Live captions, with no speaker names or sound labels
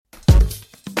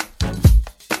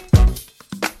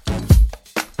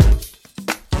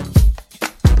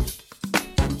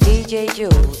DJ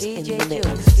Jules in the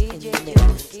mix.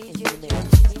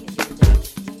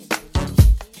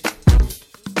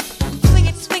 Swing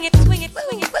it, swing it, swing it,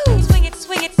 swing it, boom. Swing it,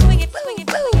 swing it, swing it, swing it,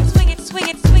 boom. Swing it, swing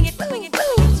it, swing it, swing it,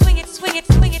 boom. Swing it, swing it,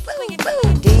 swing it, swing it,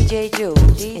 boom. DJ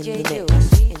Jules in the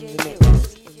mix.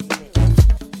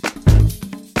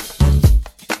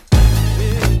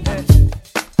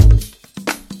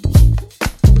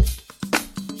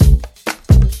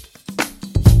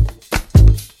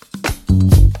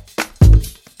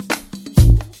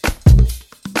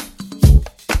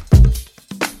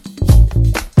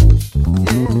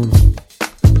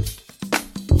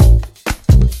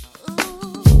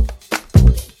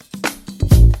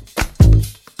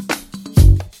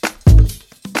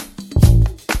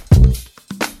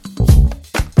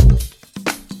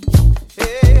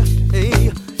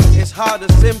 Hard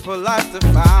a simple life to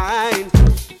find.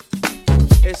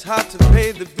 It's hard to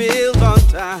pay the bills on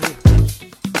time.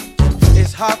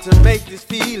 It's hard to make this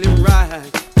feeling right.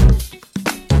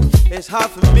 It's hard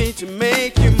for me to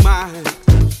make you mine.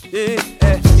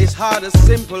 It's hard a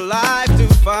simple life to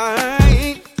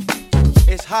find.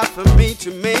 It's hard for me to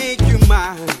make you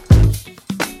mine.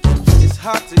 It's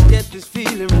hard to get this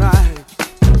feeling right.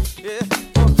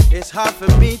 It's hard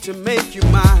for me to make you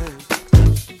mine.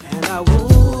 And I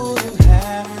wouldn't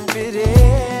have it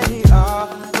any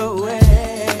other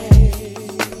way.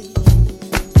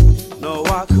 No,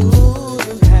 I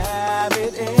couldn't have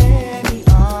it any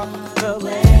other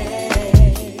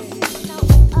way.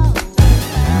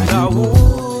 And I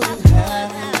wouldn't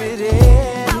have it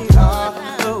any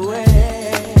other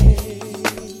way.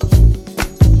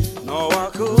 No, I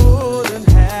couldn't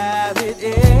have it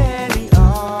any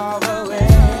other way.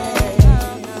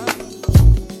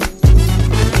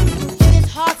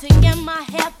 To get my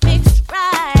hair fixed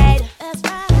right.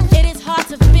 It is hard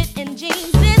to fit in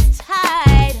jeans this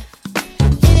tight.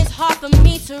 It is hard for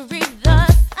me to read the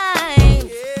signs.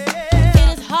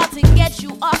 It is hard to get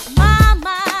you off my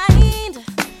mind.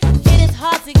 It is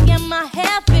hard to get my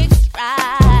hair fixed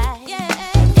right.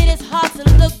 It is hard to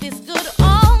look this good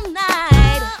all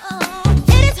night.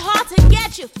 It is hard to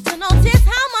get you to notice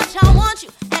how much I want you.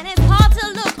 And it's hard to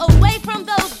look away from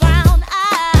those brown eyes.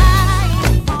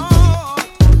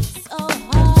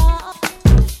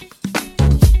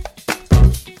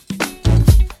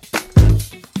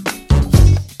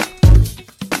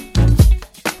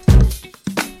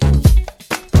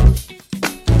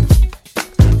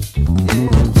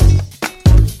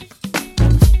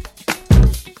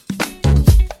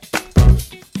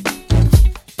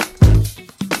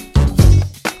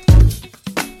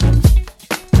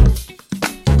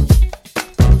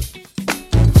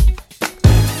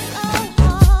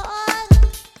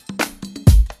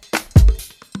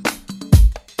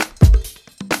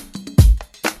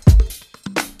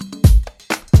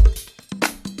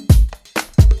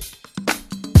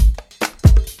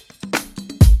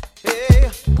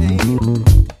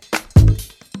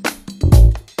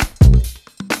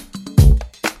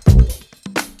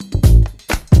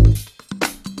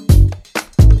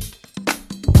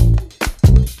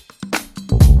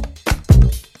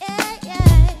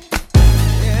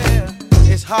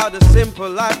 It's hard a simple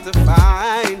life to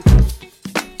find.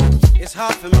 It's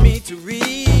hard for me to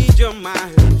read your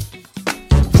mind.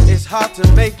 It's hard to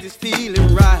make this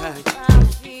feeling right.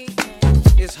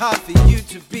 It's hard for you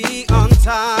to be on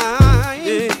time.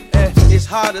 It's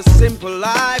hard a simple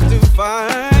life to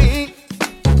find.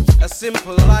 A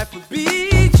simple life would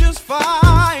be just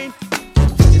fine.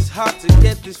 It's hard to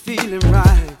get this feeling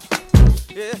right.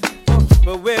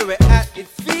 But where we're at, it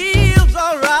feels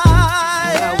alright.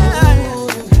 I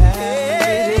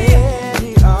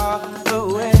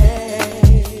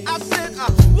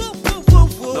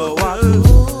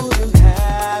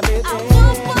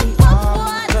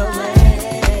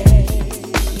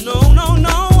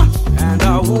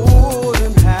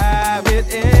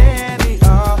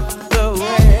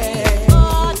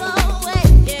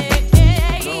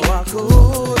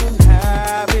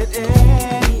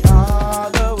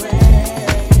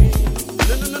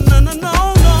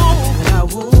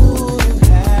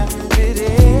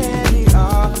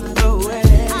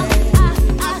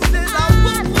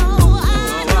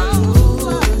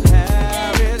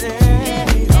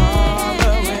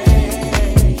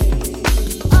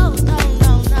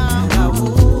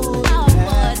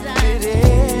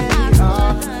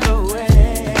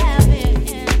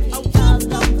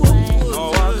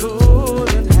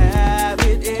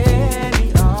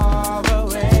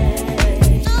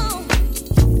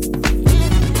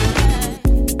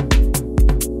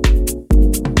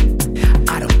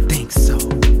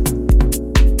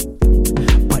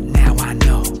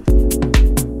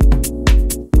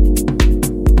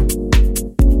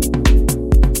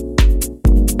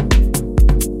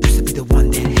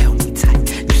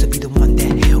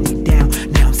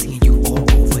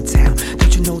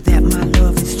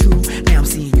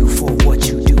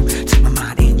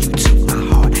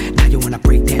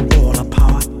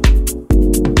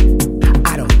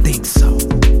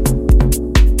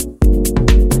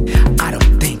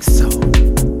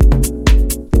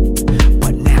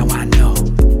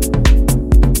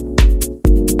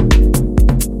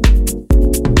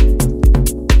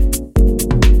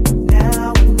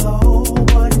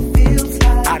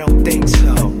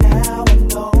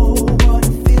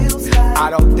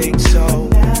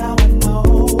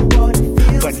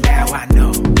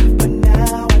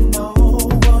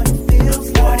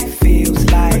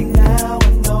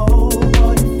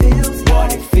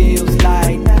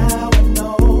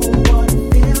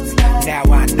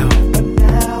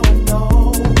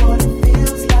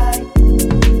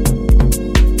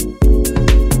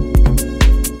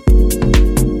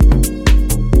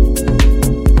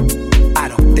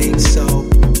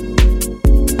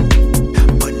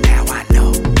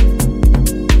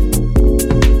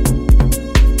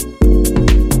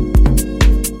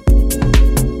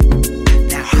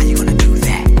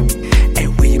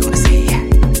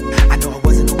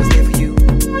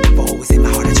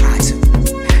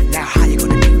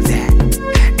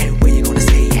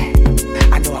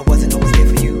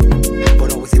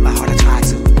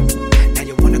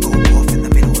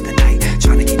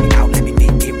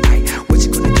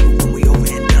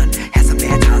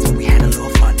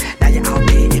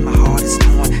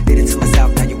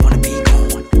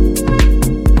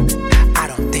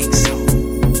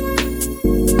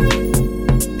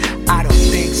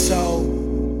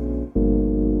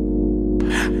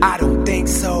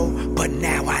but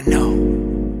now I know.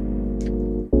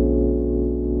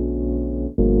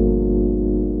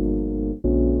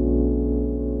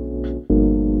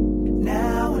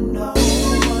 Now I know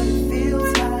what it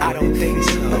feels like. I don't think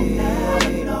so. But now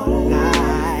I know.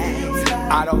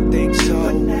 I don't think so.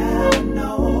 But now I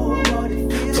know what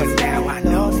it feels like. But now I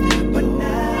know. But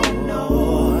now I know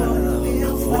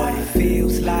what it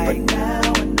feels like. But now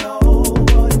I know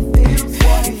what it feels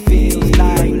like. What it feels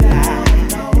like. Now I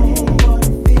know what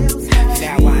it feels like.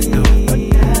 Now I know. But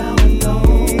now I know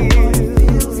what it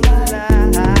feels like.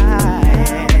 Now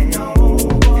I know.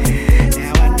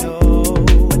 Now I know.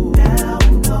 But now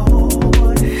I know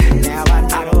what it feels like. Now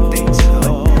I don't think so.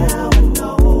 Now I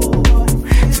know what it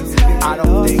feels like. I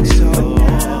don't think so.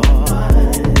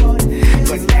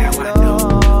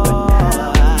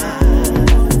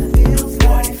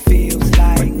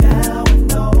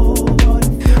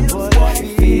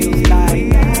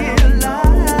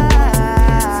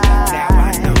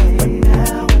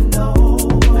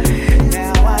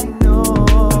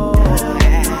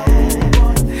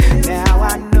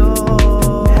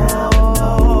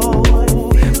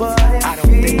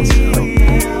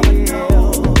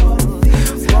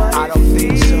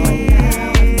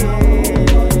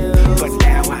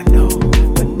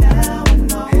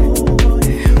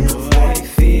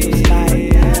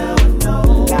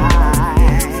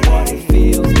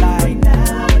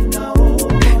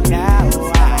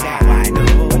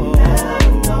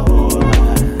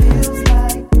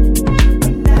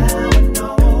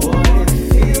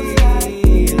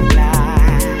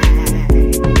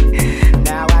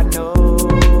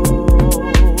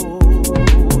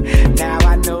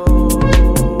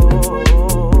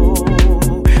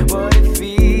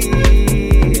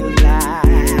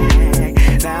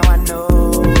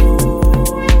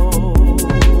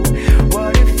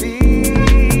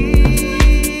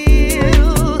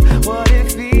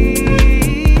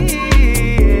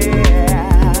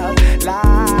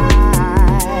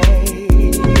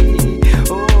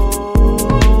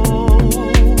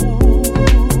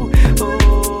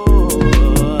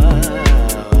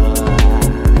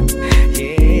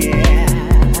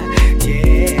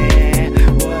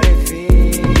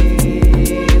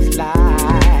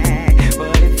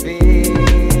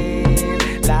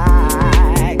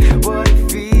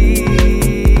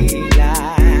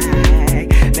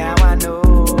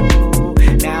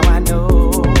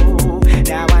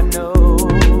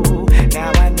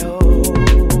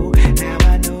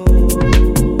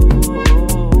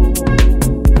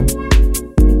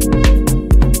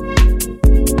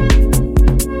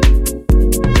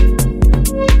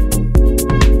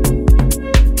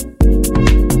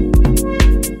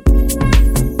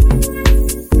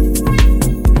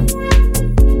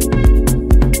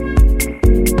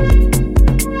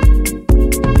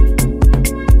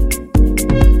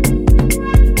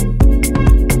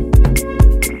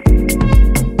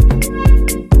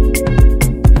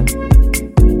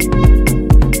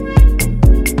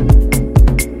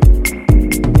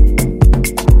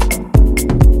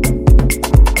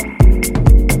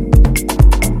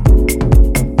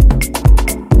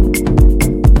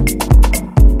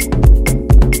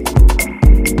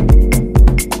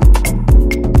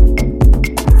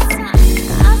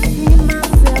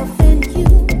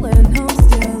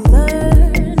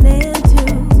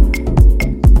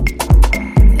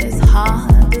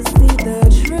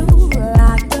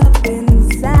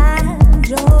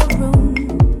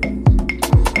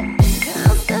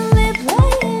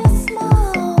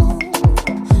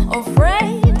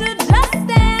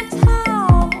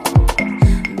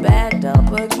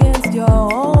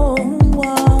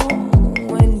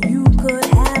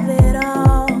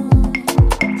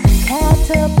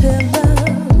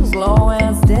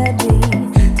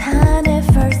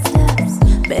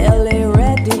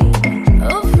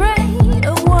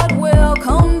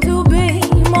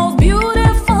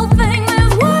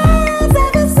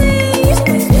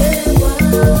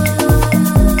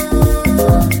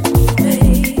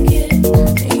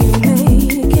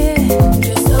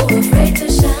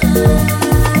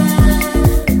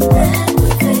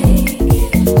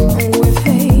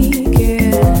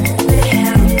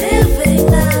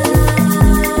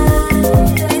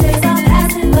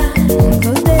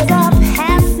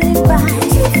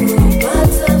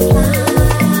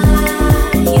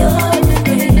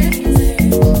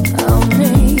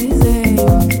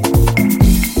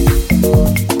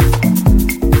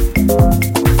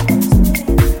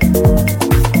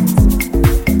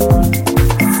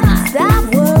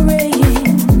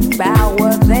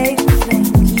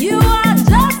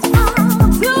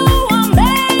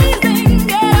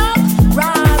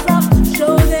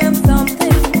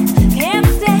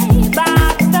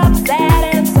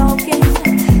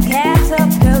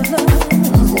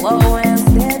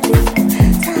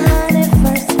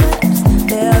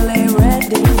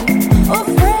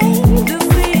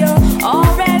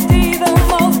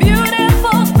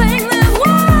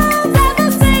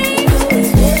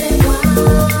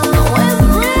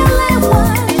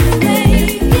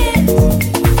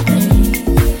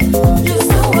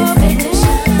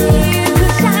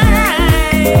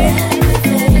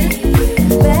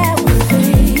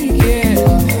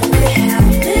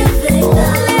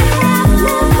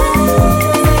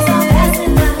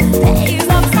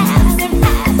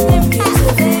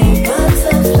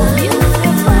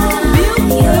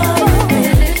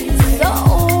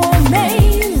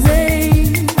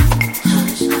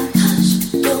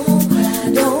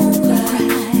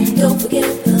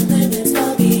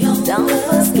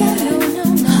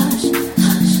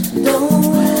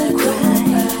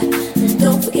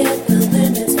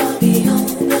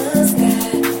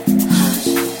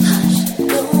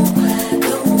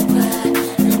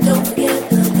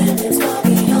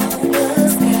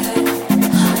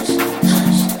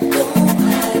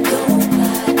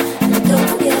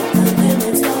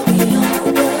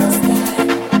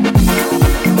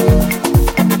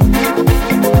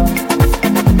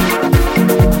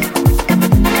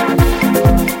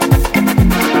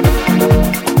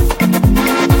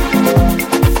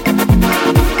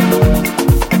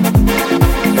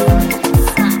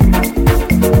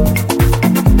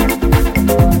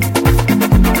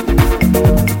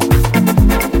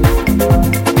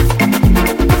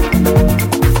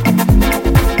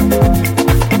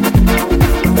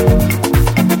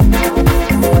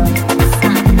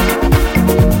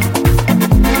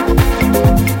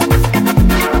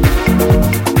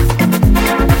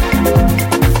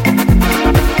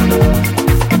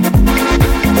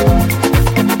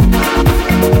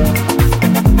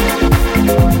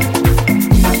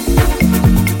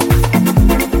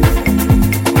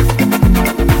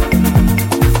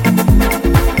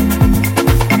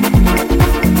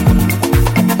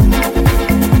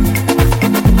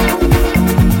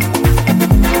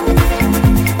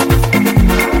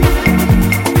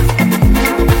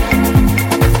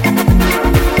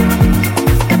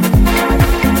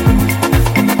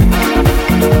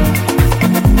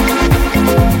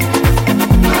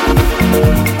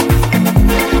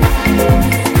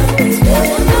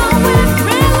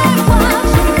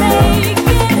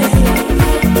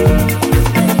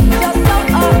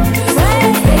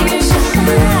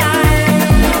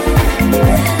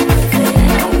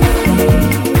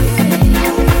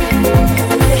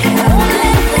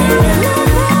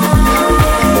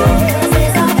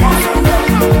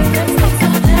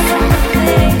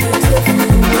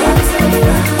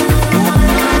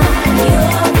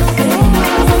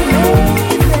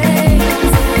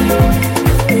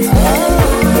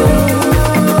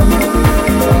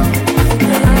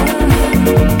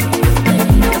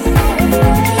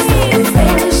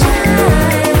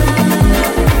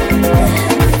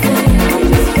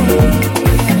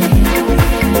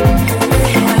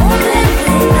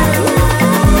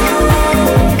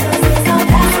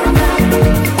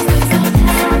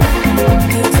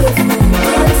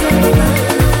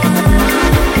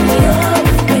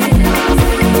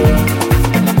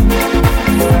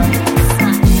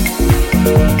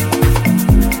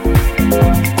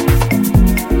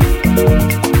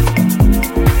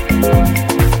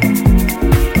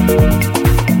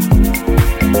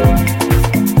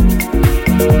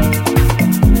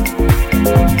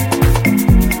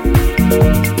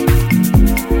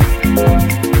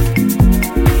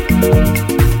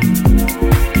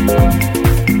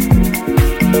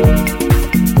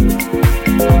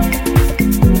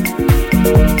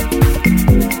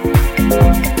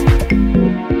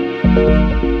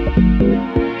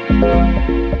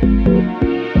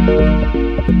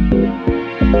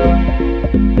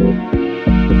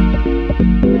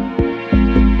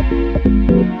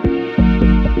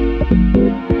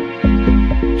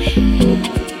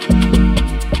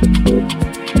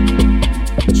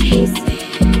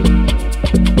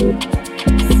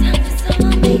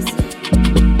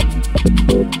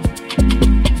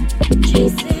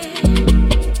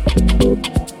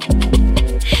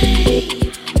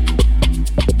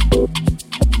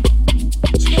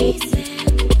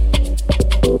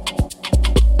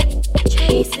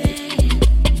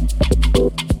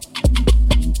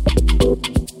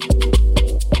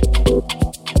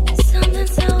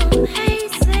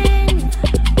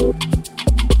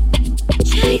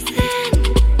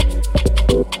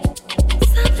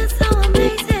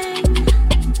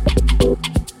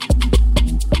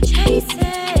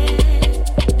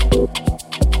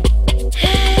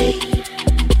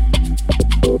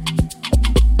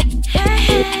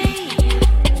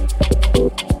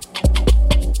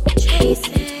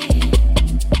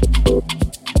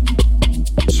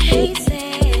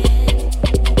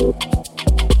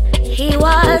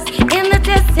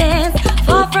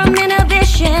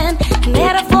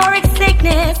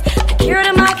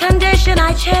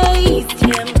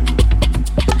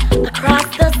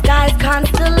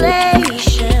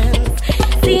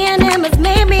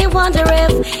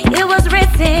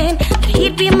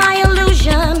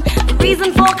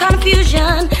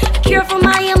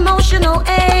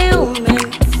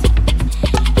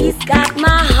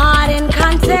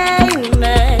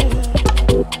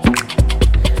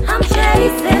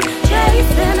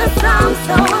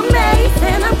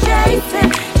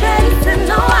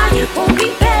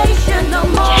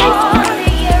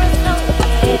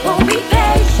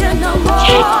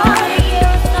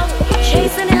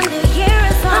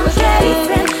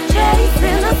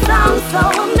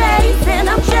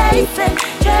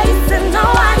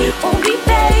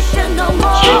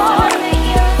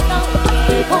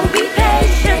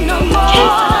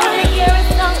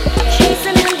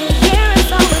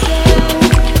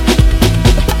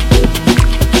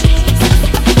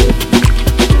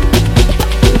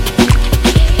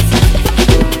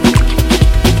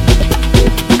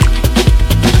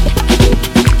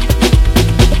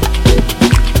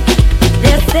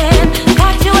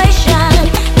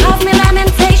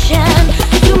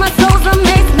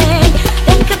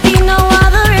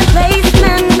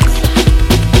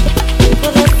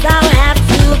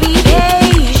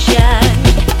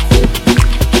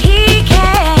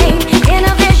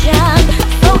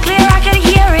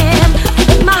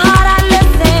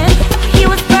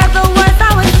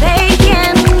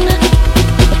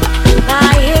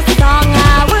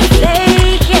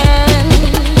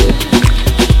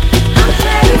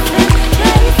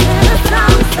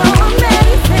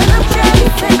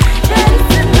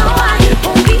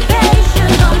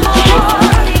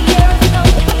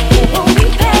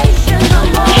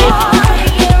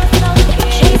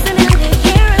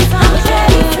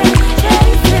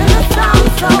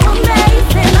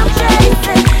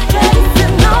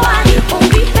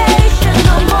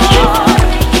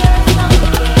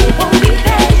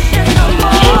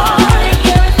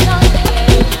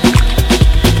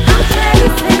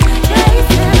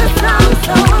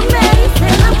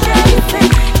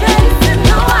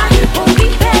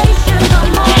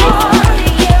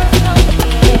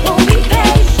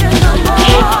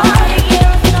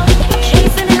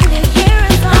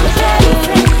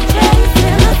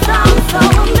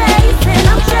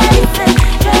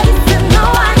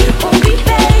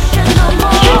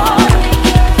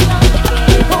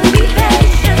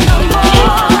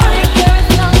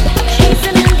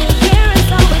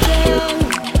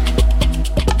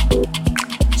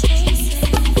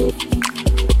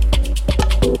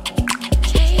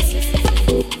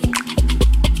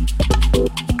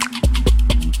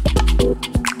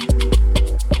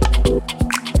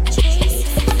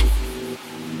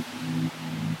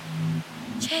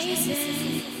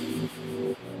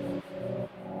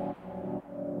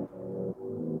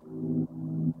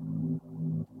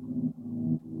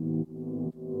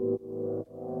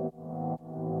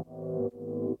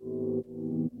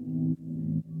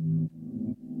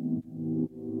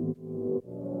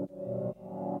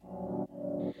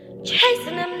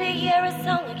 Chasing them to hear a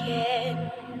song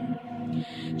again.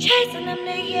 Chasing them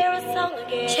to hear a song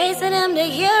again. Chasing them to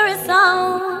hear a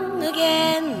song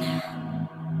again.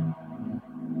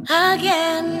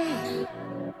 Again.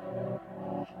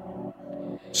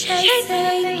 Chasing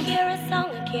them to hear a song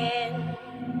again.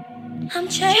 I'm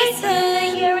chasing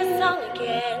to hear a song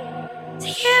again. To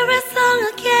hear a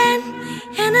song again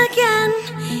and again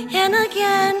and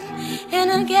again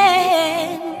and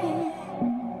again.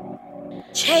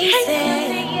 Chasing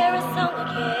to hear a song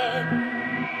again.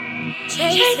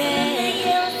 Chasing to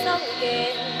hear a song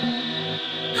again.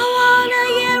 I wanna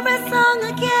hear a song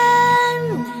again.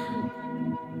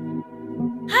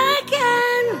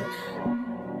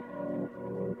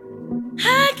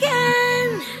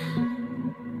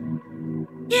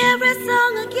 a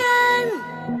song again,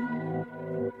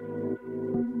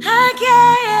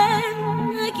 again,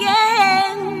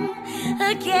 again,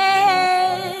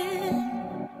 again.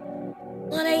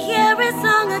 Wanna hear a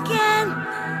song again.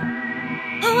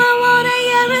 Oh, I wanna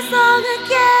hear a song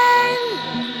again.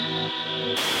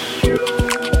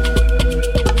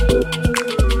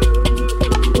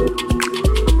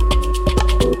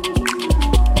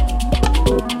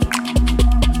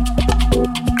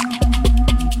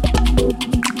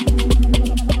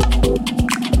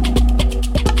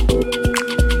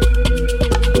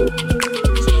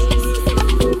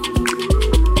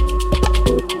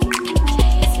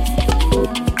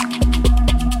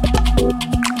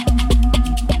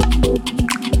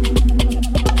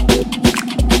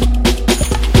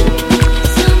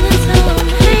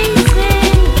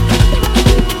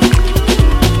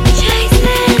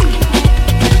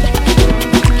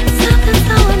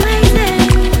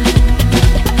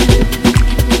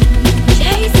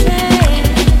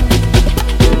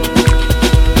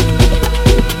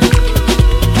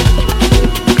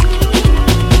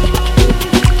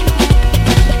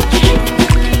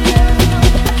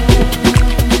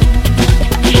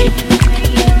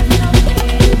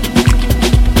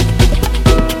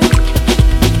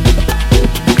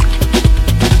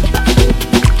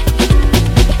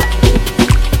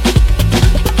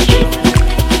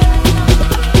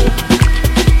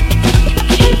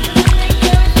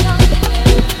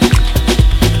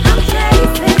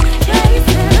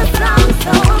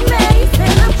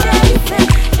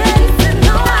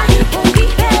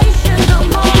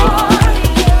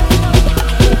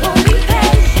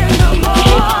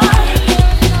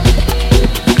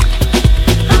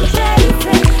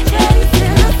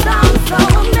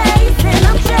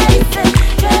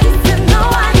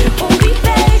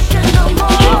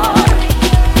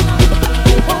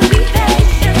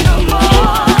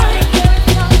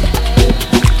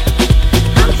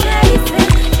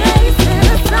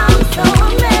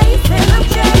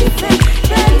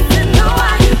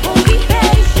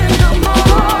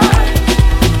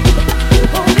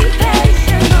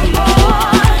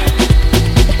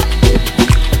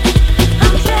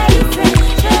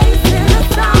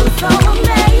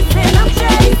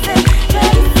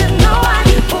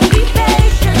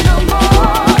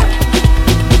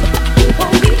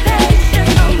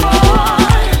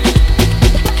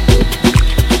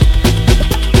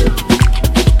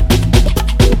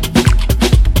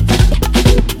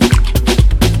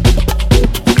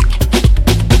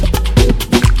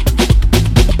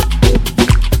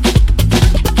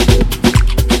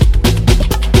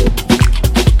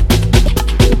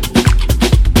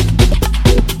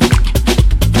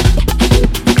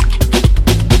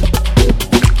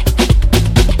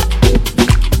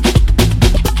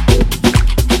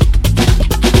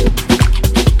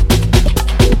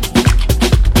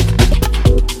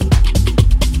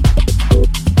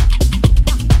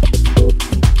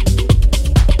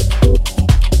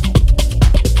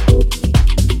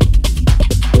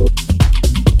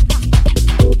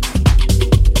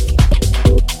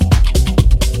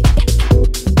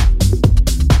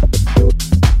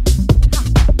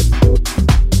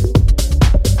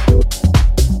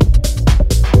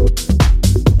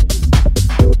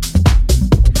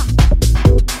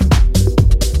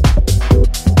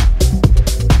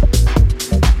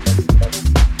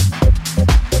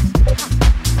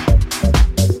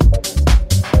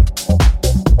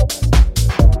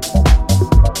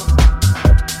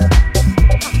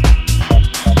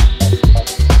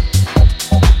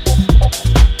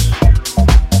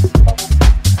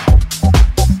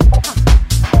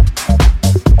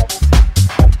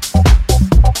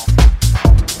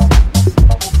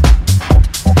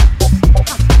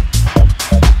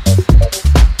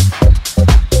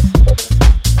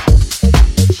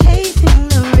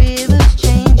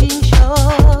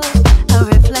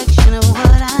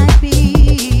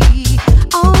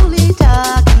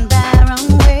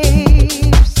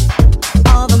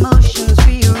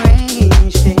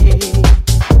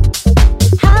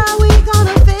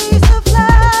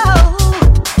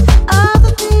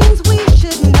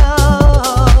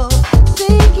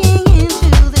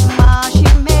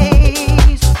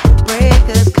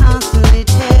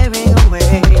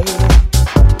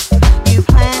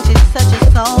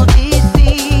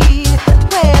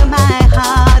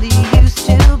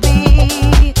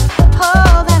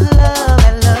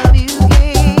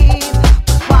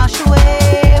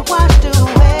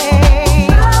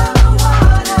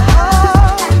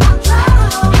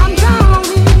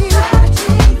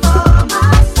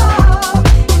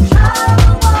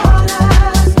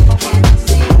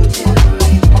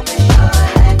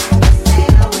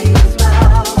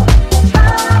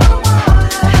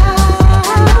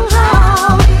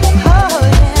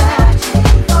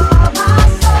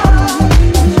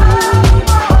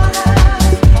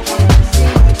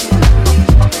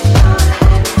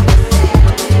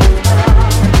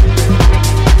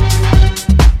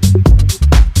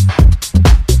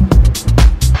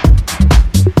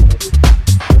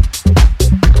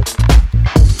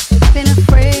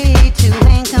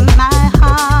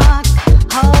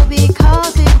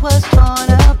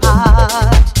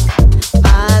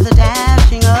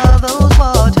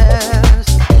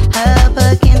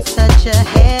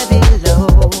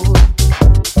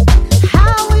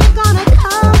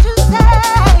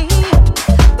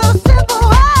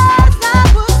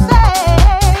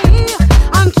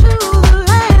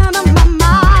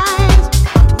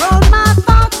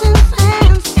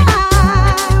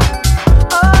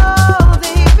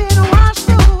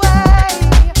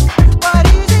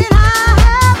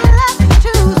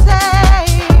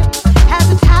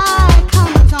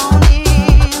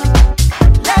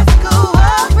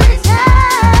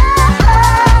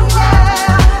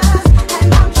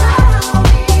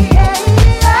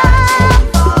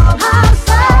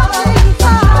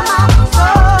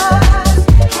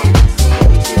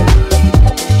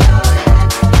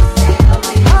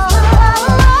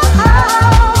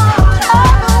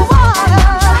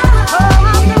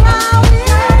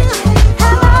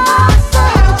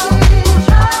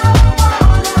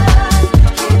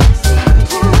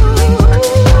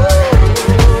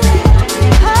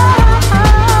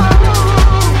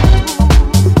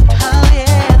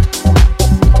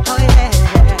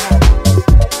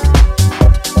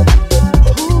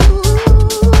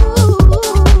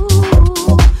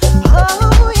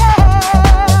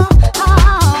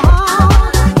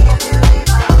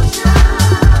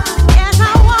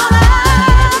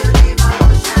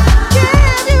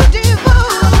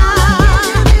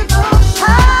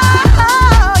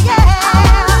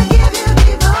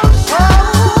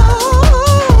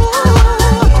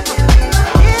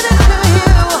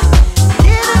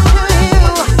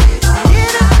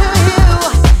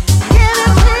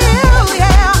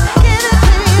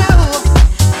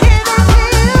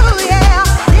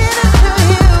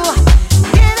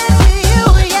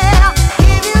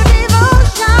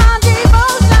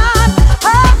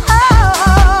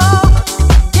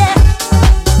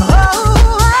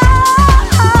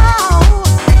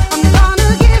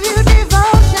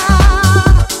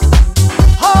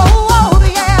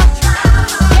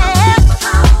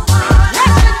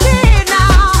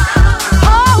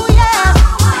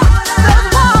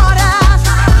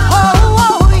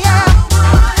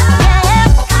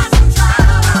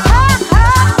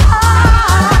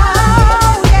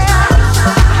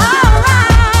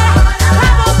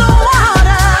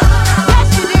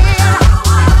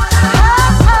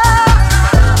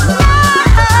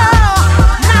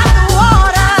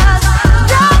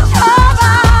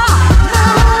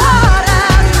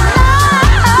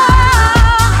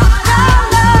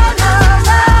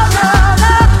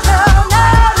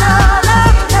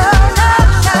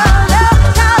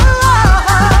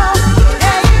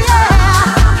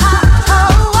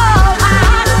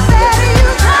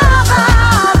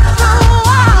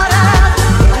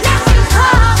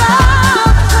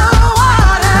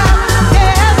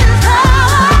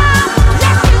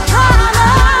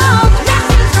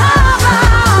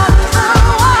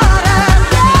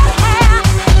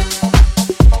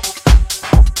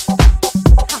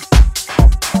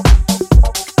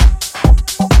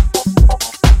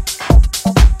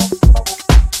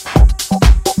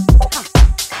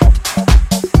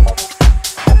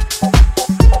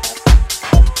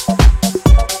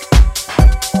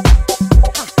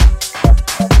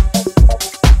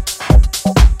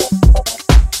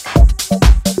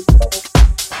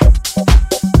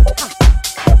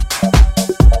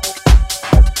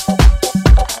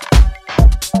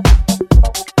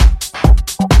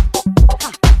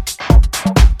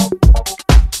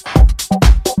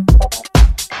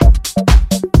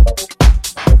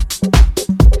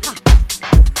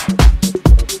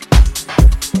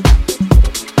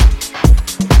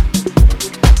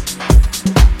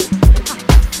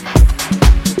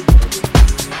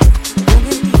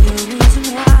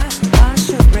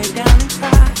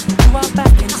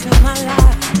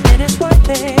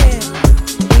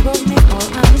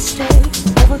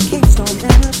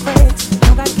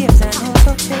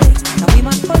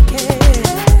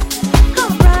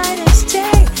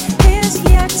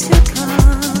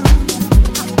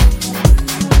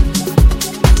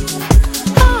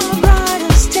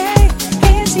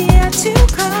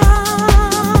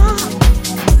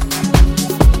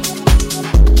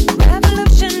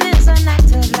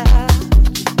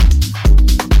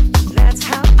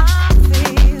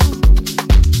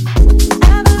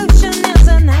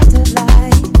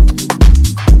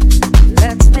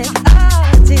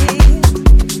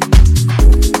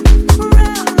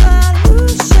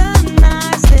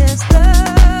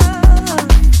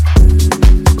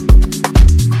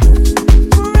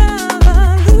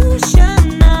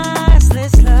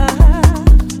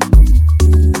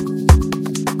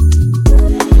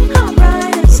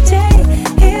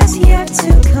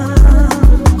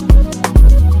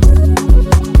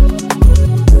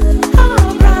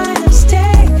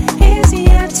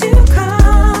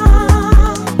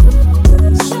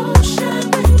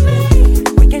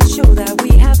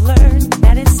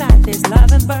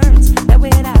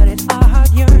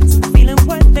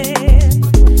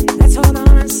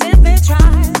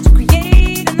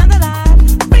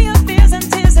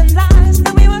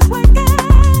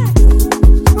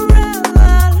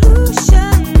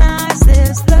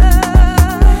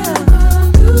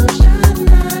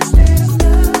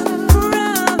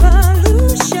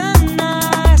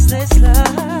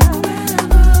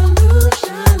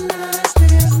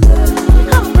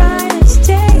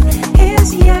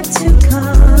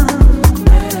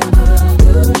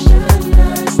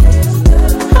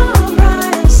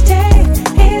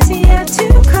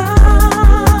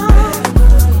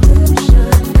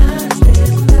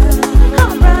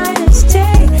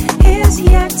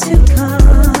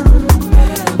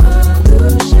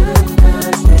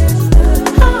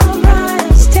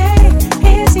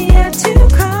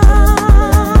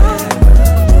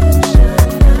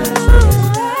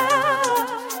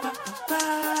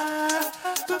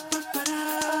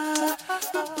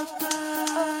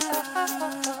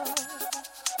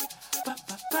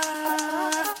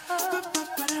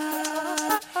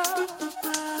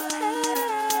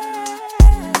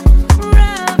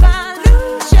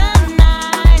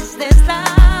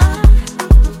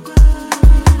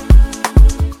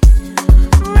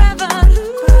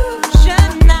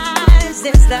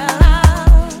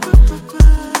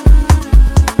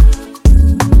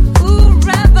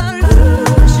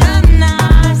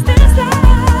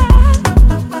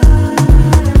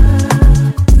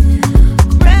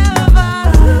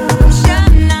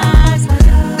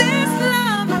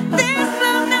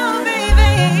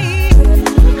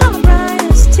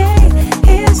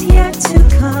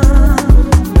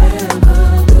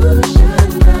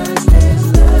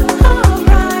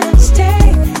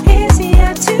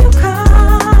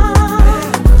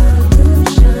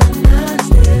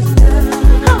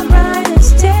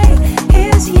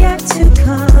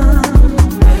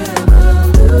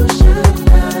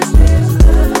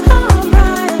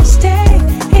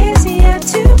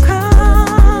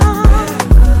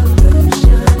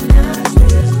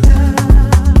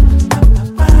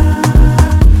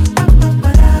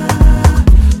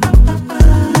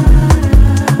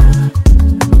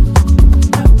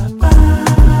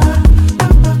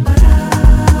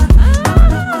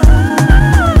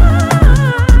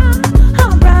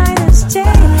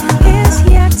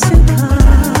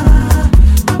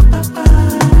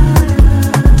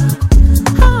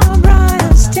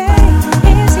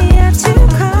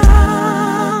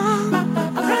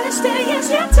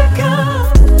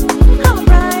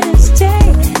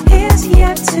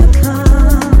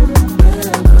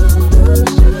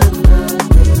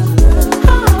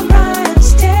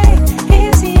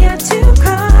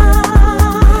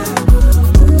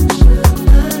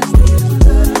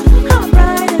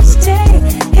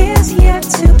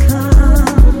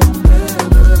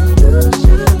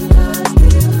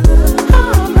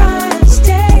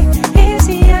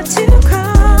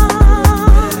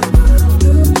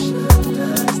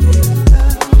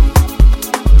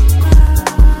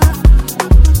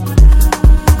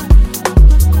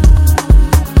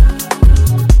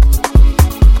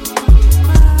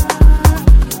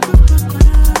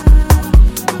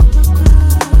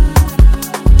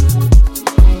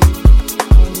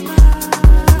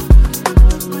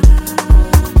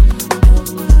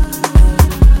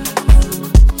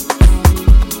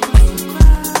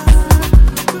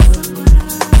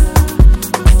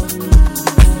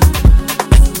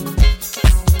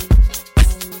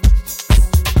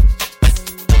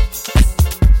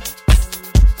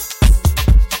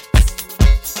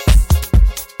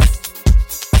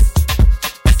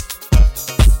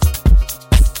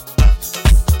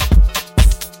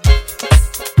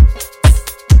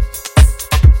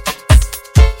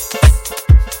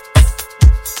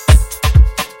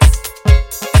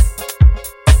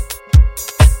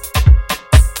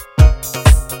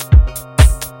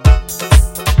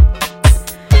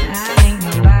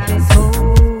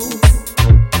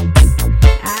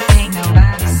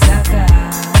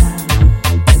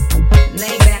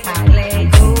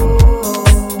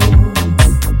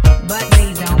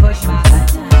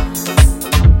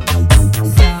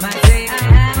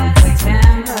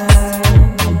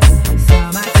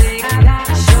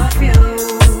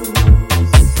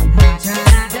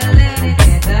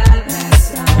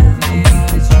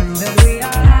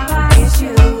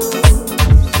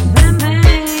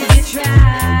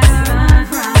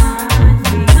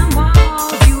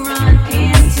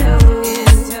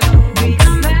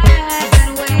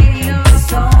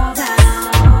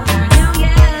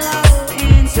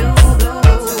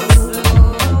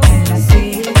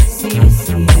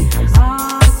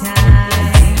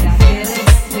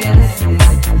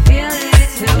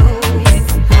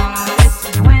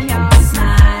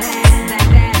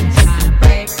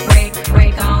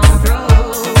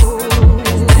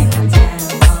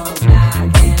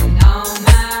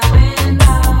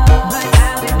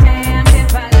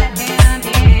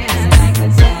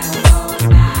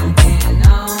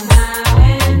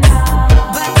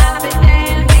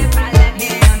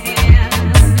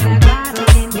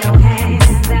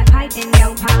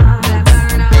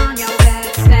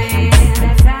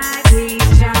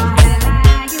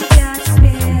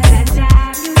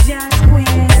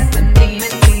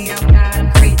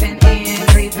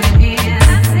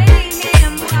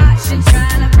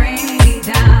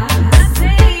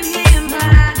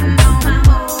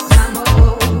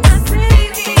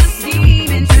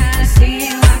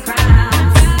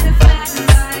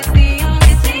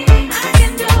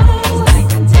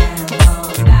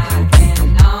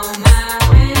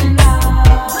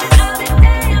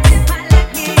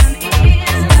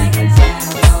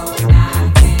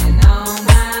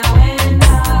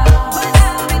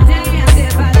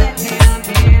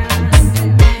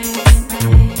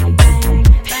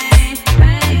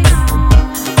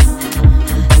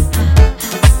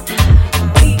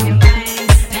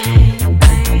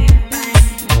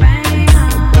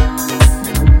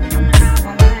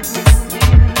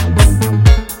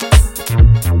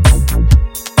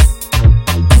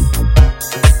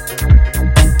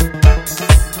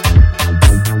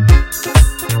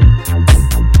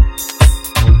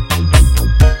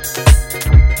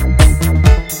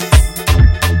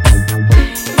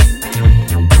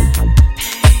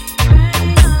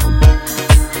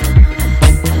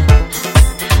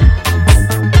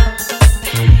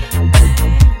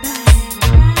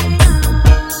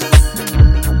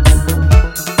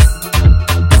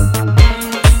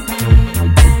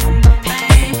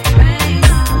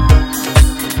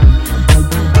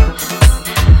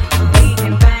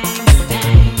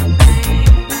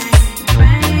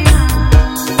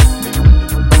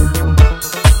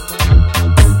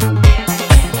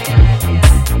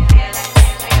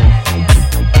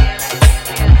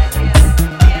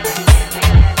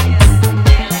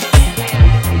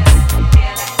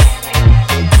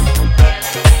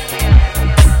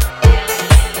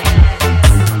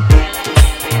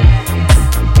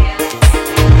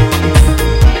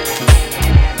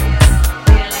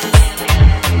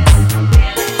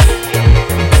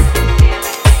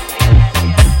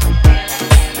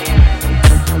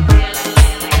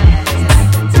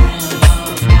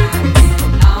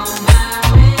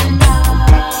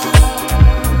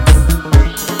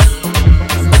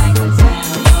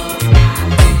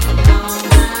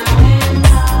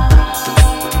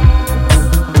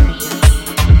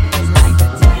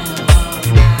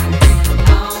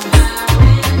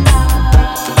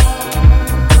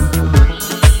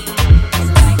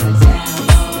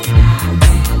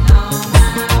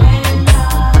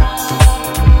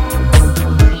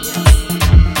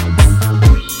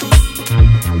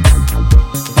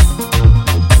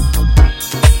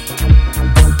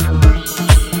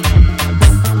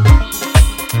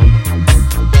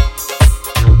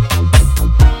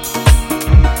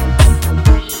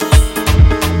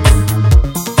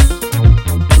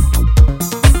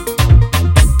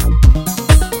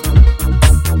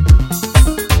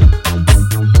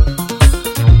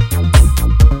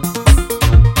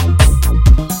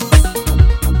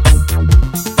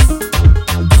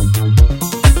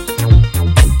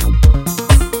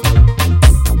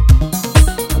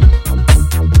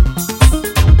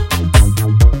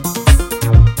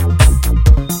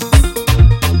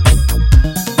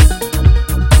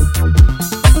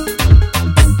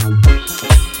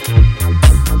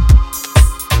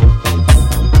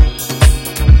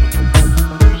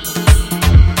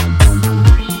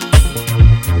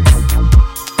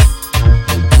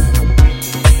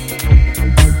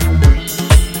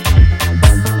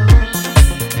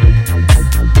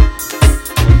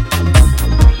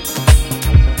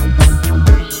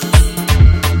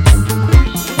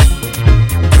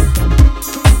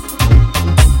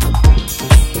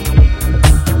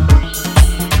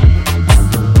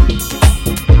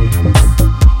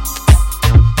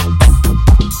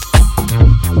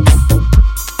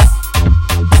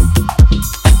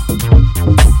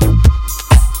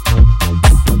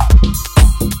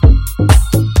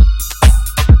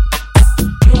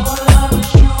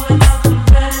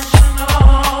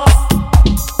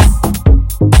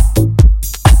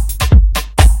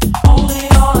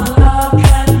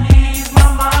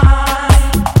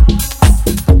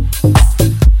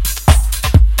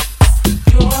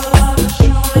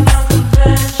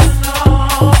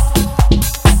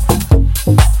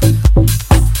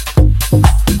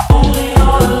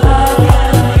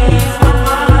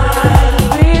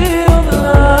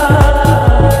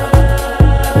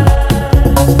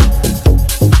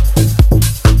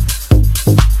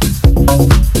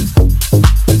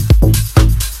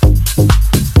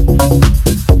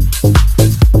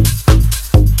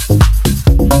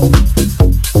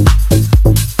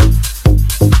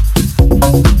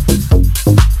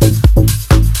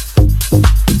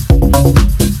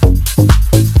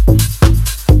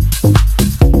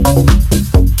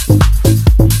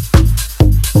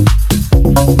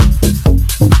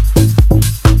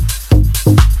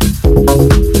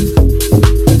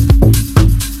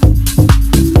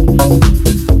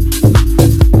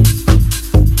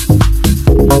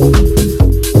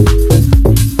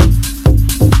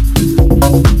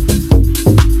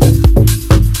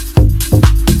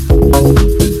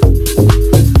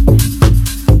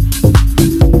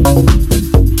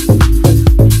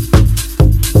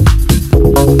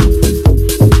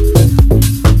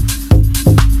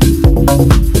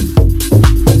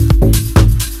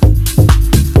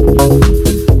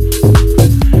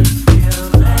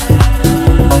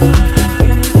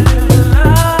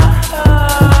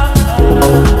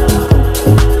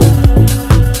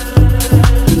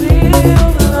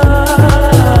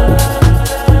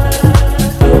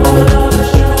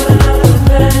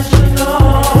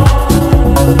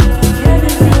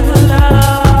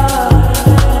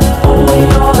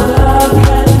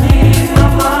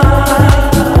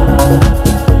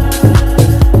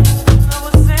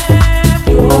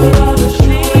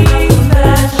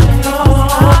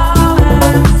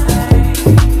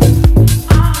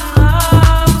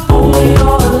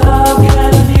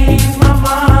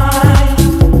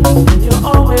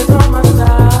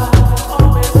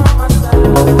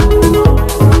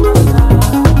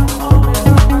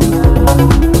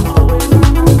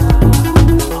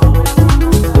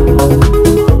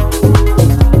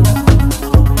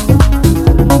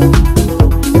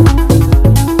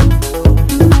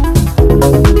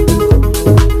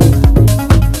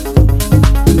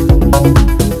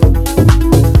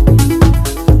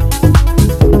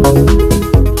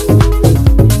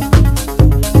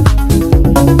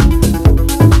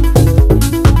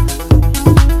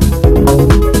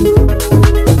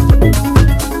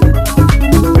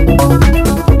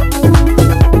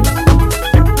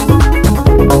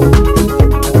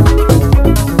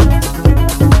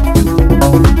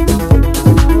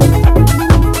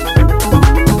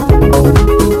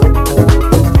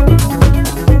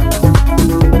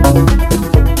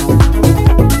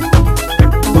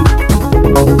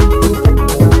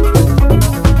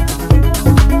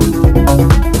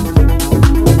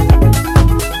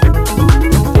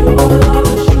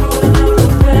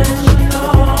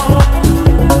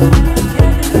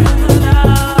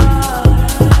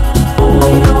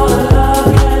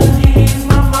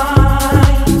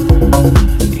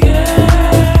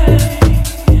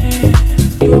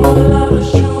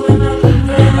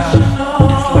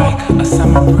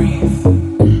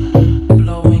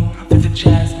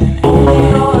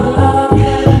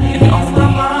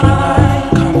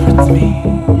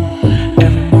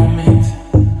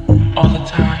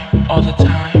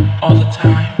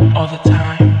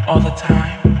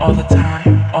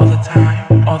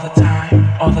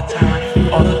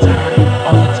 all the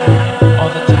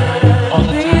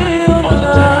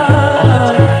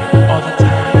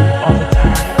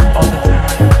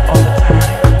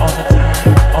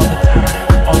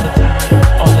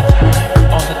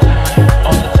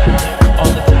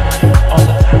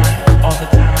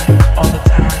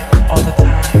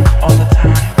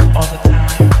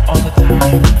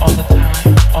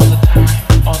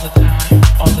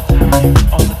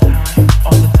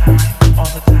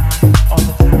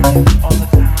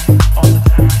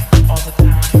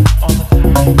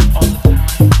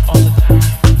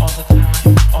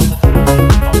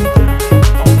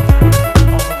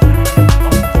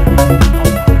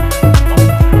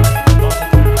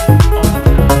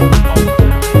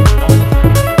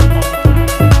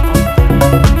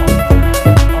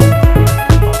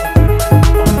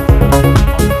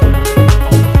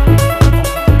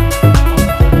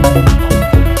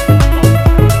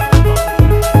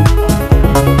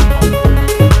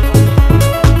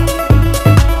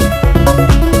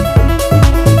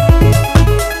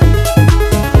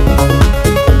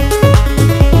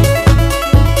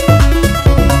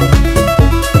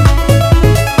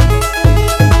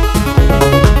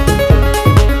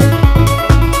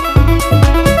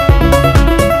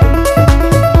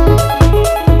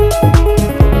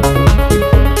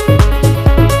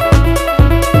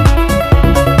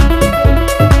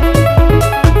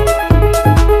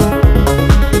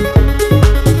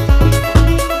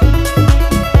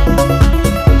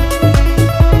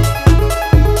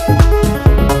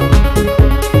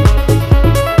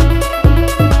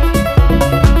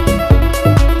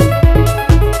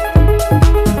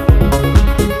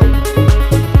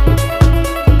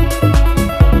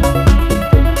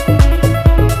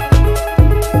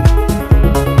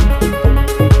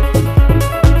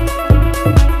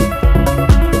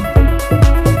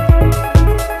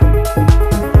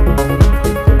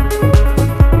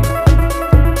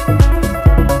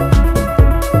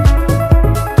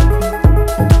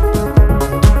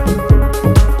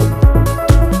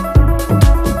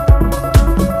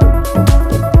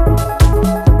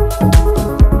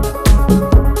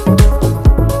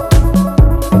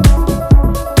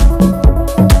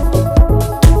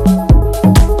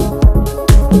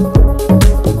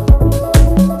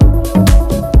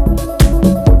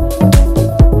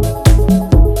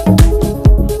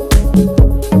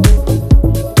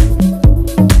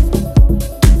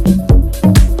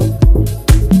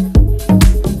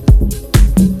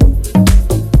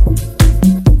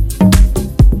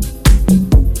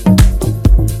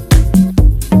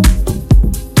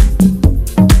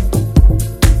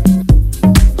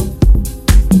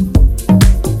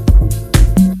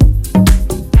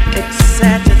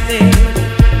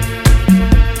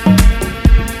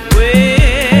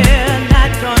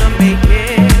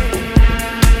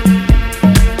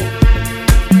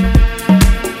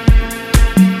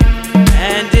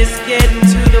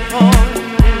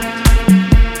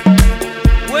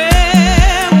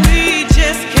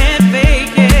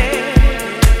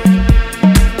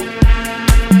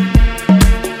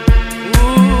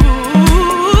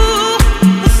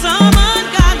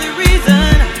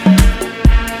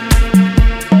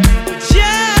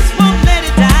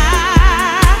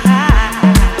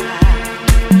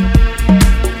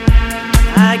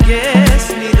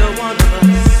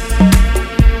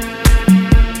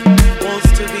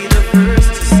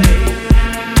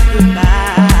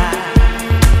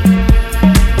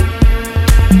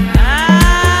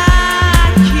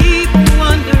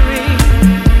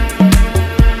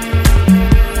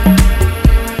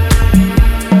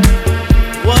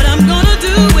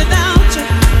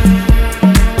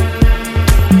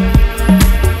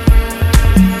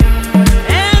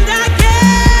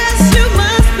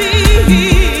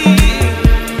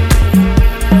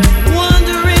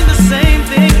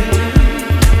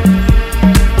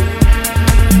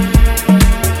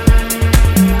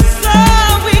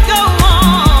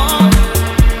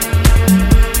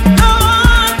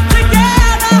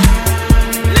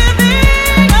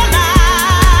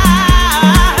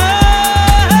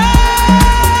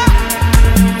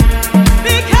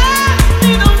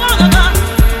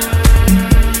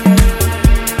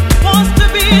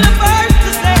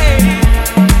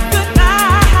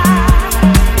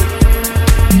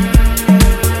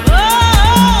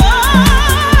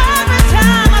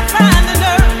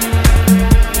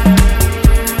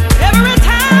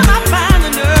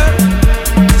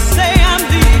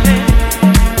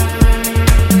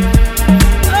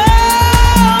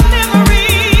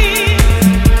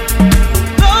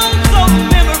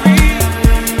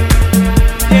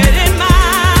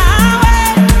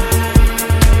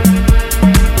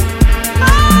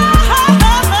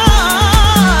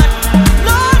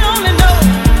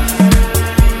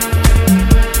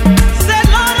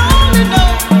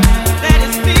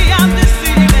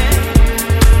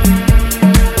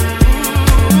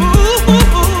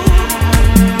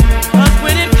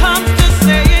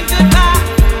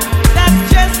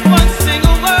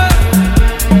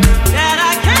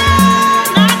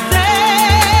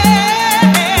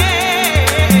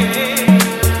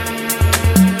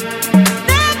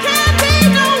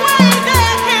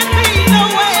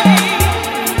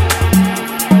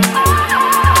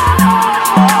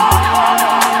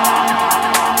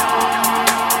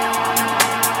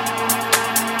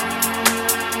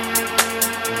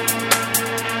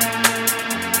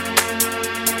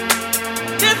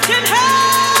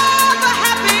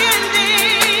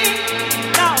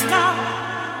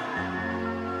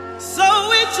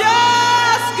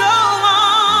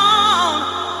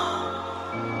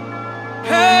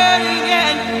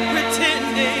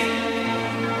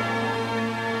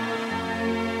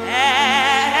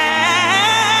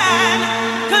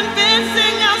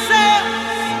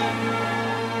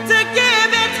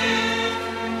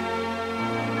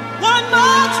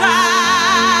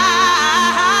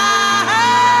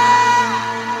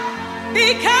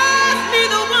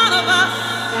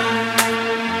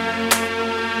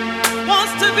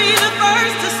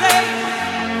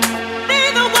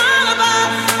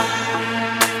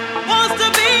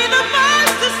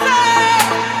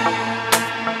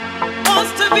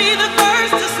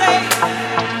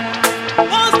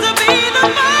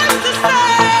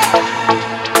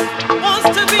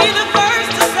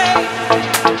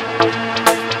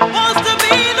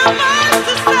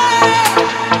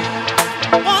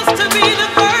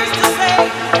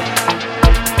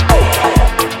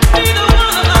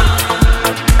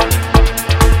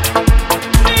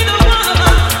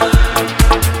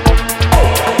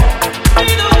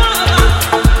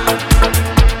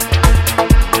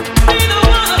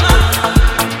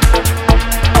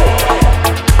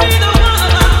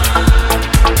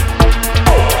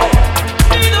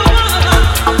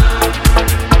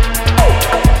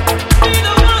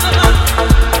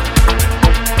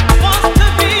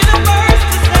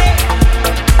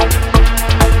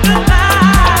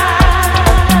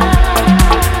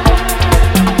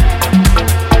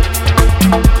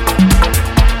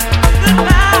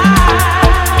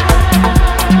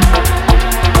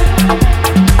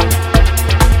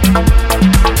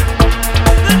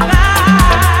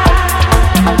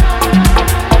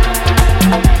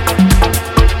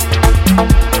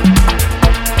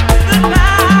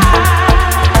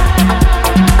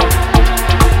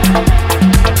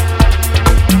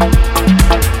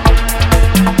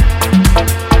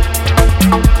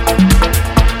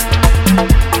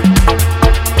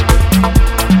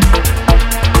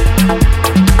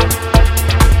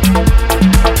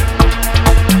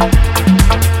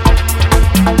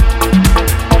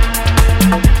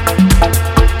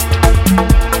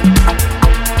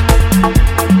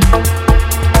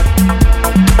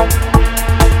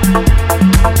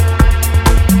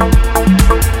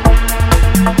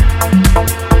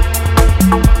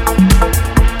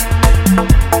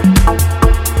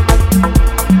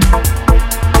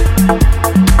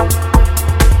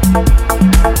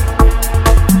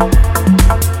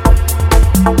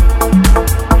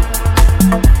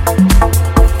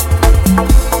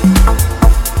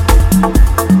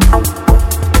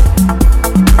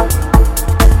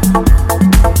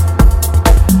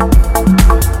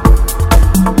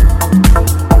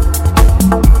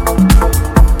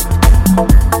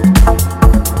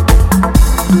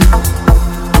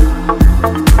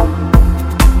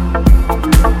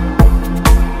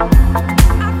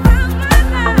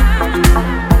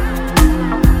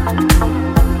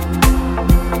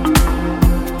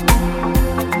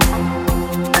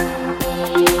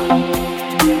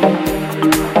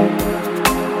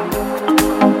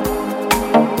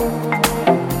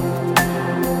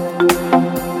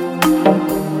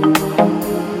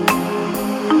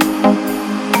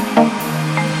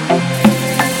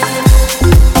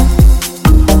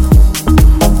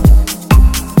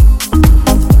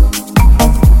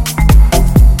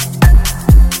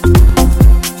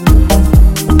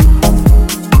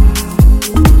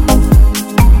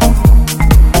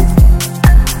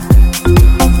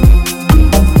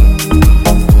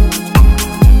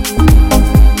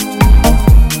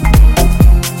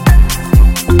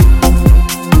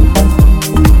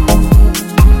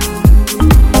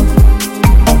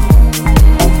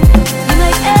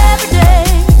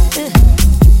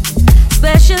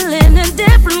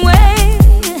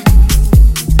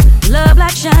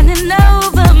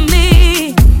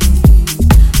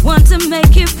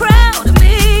make you proud of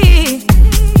me.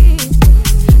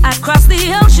 I crossed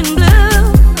the ocean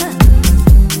blue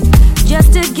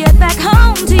just to get back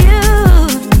home to you.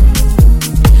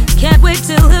 Can't wait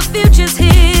till the future's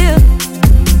here.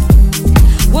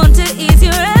 Want to ease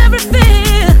your every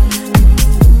fear.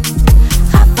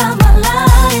 I found my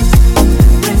light,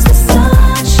 brings the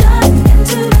sunshine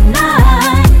into the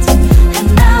night, and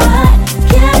now I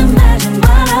can't imagine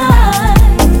my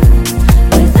life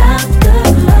without the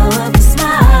glow of your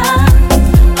smile.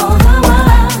 All the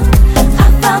while, I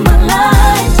found my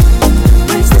light,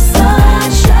 brings the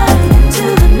sunshine into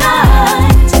the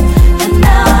night, and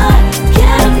now I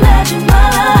can't imagine my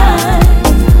life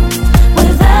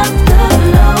without the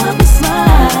glow of your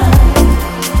smile.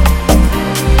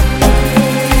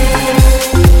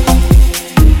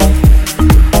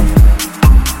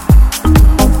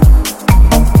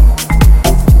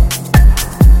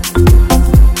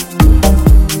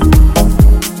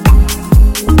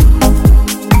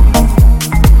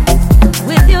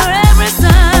 With your every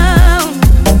sound,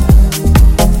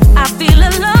 I feel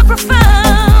a love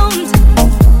profound.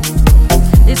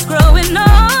 It's growing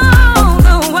all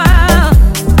the while,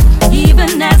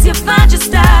 even as you find your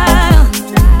style.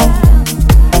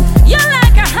 You're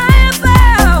like a higher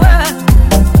power,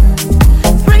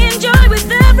 bringing joy with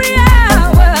every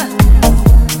hour.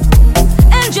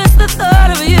 And just the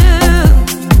thought of you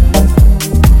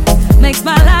makes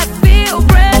my life feel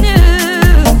brand new.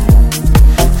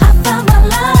 I found my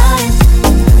light,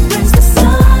 brings the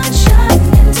sunshine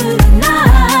into the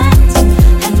night,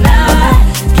 and now I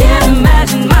can't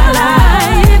imagine my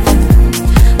life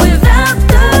without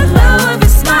the glow of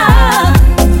your smile.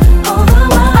 All the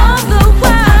while, I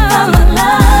found my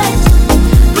light,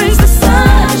 brings the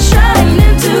sunshine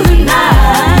into the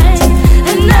night,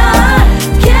 and now I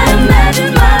can't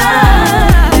imagine my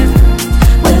life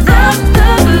without the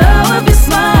glow of your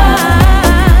smile.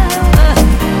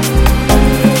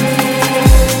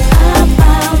 I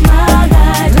found my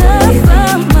light,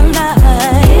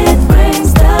 it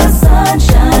brings the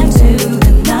sunshine to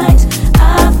the night.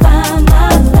 I found my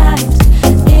light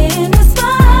in your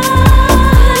smile,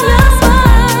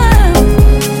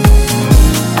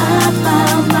 I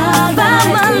found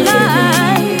my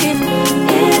light,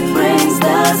 it brings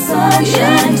the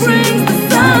sunshine to the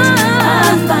night. I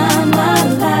found my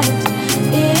light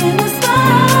in your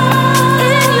smile,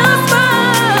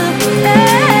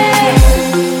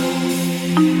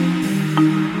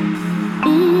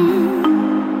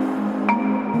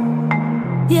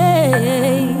 yeah.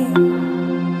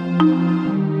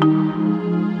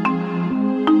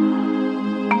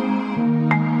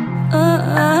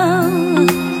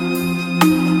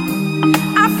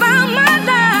 I found my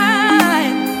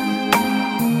light,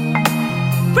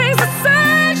 brings the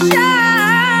sunshine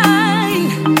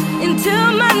into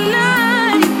my night.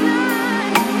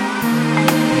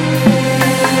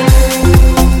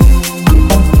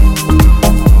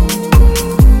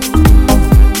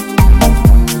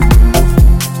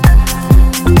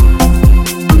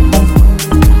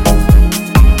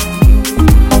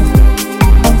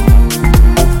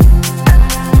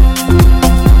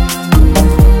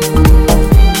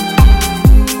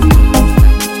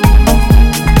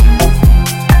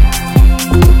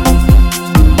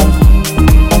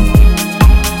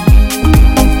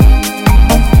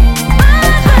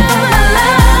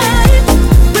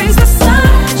 Brings the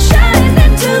sunshine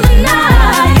into the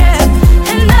night,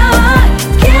 and now I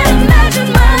can't imagine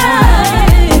my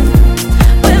life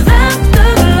without the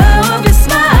glow of your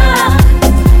smile.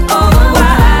 All the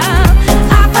while,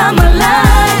 I found my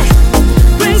light,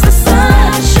 brings the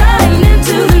sunshine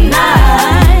into the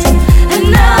night, and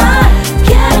now I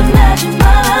can't imagine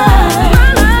my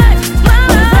life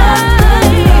without the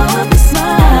glow of your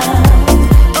smile.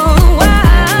 All the while.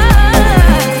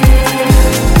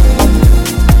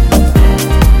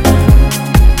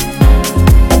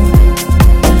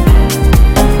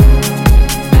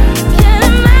 Can't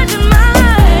imagine my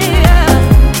life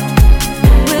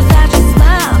without your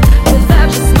smile, without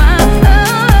your smile.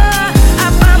 I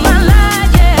found my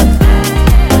light, yeah,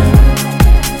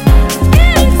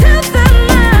 into the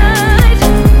night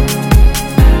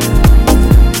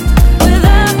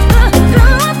without the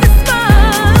glow of your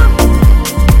smile.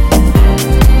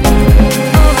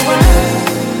 All the while.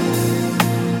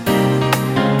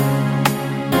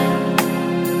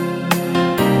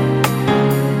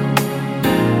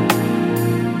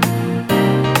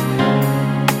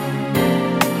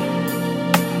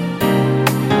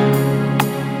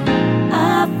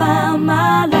 I found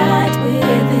my light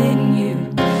within you.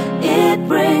 It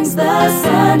brings the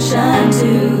sunshine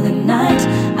to the night.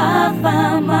 I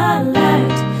found my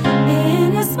light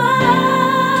in your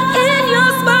smile. In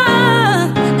your smile.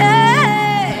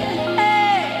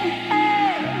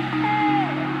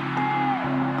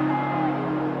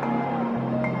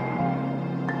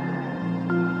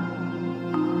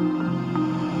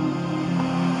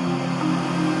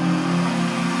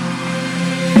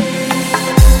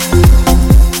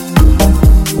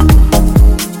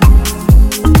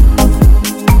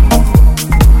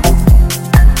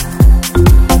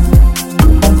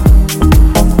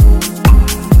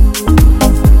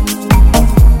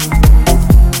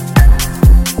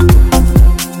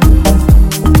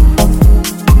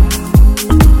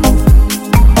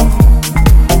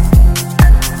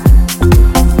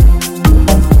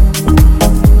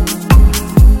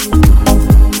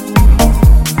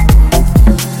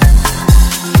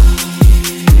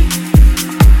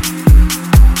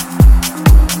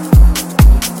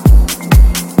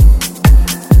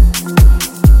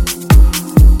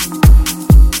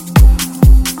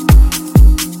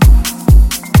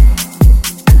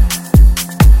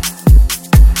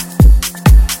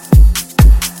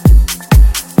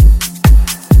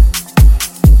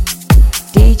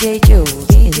 DJ Jules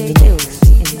in the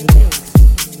mix.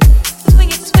 Swing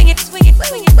it, swing it, swing it,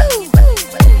 swing it,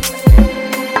 swing it.